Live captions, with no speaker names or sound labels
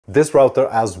This router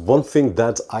has one thing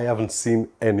that I haven't seen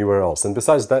anywhere else, and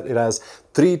besides that, it has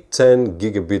 310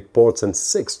 gigabit ports and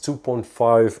 6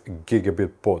 2.5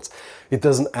 gigabit ports. It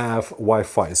doesn't have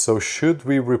Wi-Fi, so should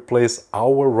we replace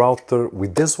our router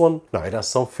with this one? No, it has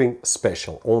something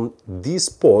special. On these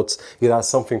ports, it has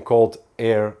something called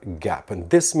air gap, and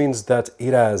this means that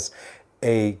it has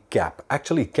a gap.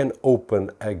 Actually, it can open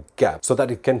a gap so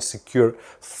that it can secure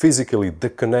physically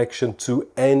the connection to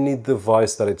any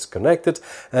device that it's connected,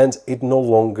 and it no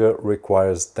longer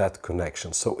requires that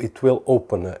connection. So it will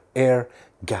open an air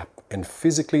gap and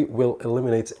physically will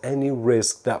eliminate any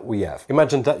risk that we have.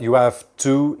 Imagine that you have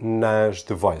two NAS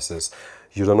devices.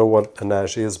 You don't know what a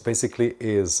NAS is? Basically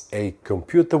is a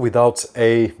computer without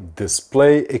a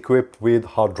display, equipped with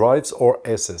hard drives or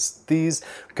SSDs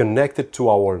connected to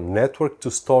our network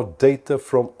to store data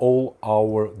from all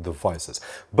our devices.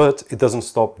 But it doesn't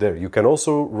stop there. You can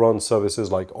also run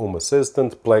services like Home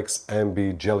Assistant, Plex,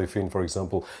 Ambi, Jellyfin, for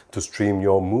example, to stream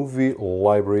your movie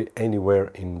library anywhere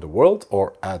in the world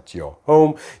or at your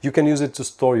home. You can use it to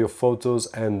store your photos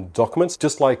and documents,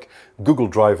 just like Google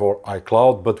Drive or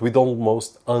iCloud, but with almost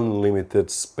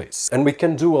unlimited space. And we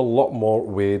can do a lot more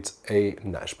with a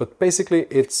NAS, but basically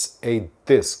it's a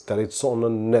disk that it's on a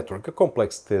network, a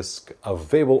complex disk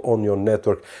available on your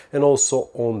network and also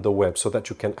on the web so that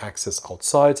you can access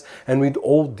outside. And with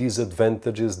all these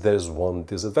advantages, there's one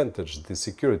disadvantage, the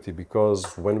security,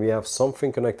 because when we have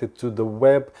something connected to the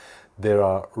web, there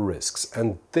are risks,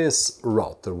 and this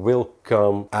router will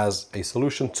come as a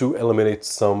solution to eliminate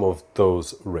some of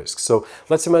those risks. So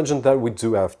let's imagine that we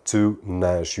do have two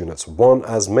NAS units, one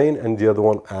as main and the other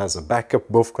one as a backup,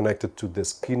 both connected to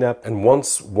this KNAP. And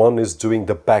once one is doing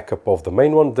the backup of the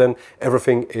main one, then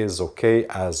everything is okay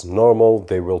as normal.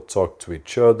 They will talk to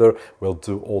each other, will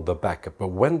do all the backup. But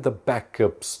when the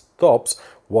backup stops,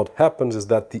 what happens is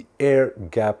that the air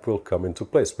gap will come into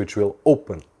place, which will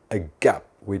open a gap,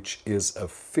 which is a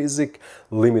physics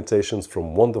limitations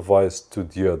from one device to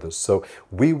the other. So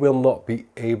we will not be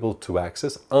able to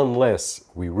access unless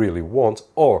we really want,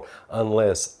 or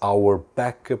unless our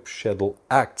backup schedule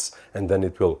acts, and then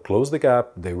it will close the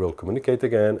gap, they will communicate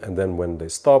again, and then when they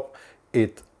stop,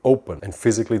 it open, and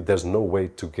physically there's no way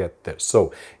to get there.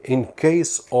 So in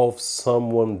case of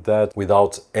someone that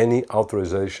without any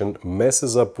authorization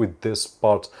messes up with this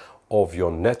part of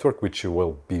your network, which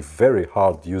will be very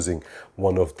hard using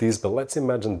one of these, but let's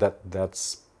imagine that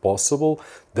that's possible,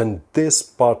 then this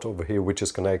part over here, which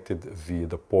is connected via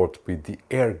the port with the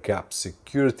air gap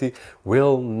security,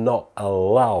 will not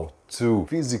allow to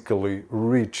physically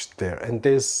reach there. And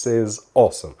this is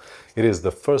awesome. It is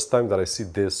the first time that I see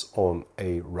this on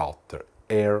a router.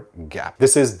 Air gap.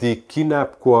 This is the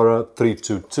KNAP Quora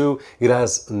 322. It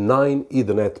has 9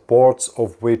 Ethernet ports,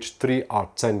 of which 3 are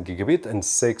 10 gigabit and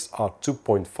 6 are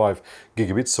 2.5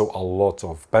 gigabit, so a lot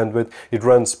of bandwidth. It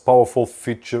runs powerful,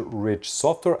 feature-rich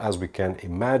software, as we can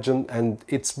imagine, and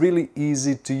it's really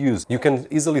easy to use. You can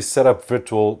easily set up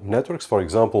virtual networks, for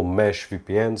example, mesh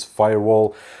VPNs,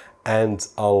 firewall, and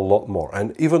a lot more.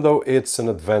 And even though it's an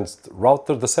advanced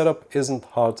router, the setup isn't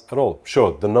hard at all.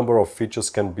 Sure, the number of features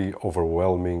can be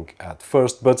overwhelming at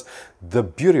first, but the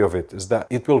beauty of it is that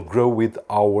it will grow with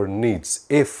our needs.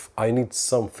 If I need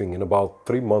something in about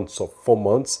 3 months or 4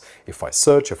 months, if I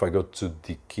search, if I go to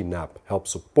the KNAP help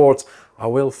support, I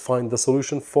will find the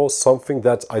solution for something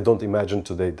that I don't imagine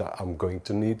today that I'm going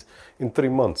to need in 3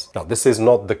 months. Now, this is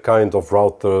not the kind of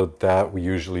router that we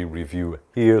usually review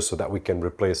here so that we can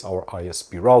replace our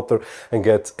ISP router and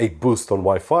get a boost on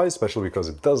Wi-Fi, especially because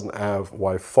it doesn't have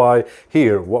Wi-Fi.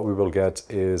 Here, what we will get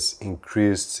is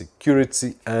increased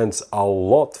security and a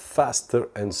lot faster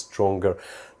and stronger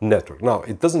network. Now,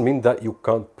 it doesn't mean that you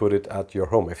can't put it at your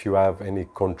home. If you have any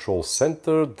control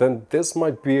center, then this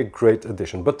might be a great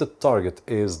addition, but the target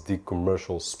is the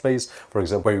commercial space, for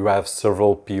example, where you have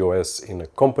several POS in a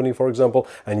company, for example,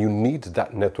 and you need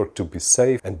that network to be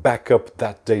safe and back up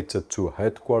that data to a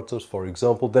headquarters, for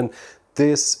example, then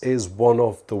this is one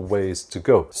of the ways to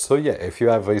go. So yeah, if you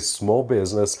have a small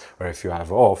business or if you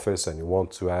have an office and you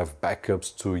want to have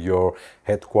backups to your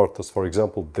headquarters, for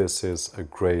example, this is a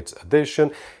great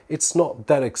addition. It's not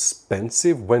that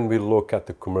expensive when we look at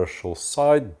the commercial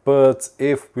side, but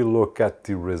if we look at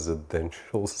the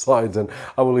residential side, and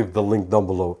I will leave the link down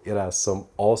below, it has some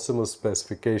awesome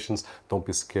specifications. Don't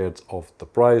be scared of the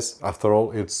price. After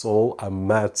all, it's all a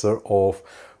matter of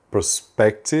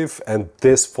perspective, and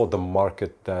this, for the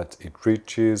market that it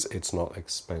reaches, it's not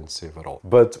expensive at all.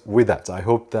 But with that, I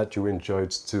hope that you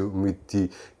enjoyed to meet the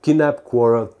KNAP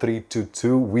Quora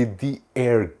 322 with the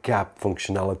air gap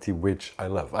functionality, which I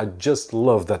love. I just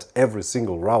love that every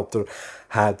single router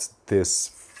had this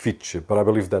feature, but I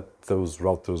believe that those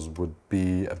routers would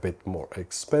be a bit more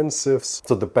expensive,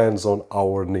 so it depends on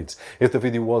our needs. If the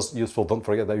video was useful, don't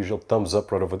forget that usual thumbs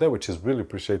up right over there, which is really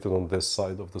appreciated on this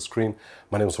side of the screen.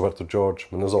 My name is Roberto Jorge,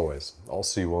 and as always, I'll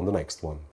see you on the next one.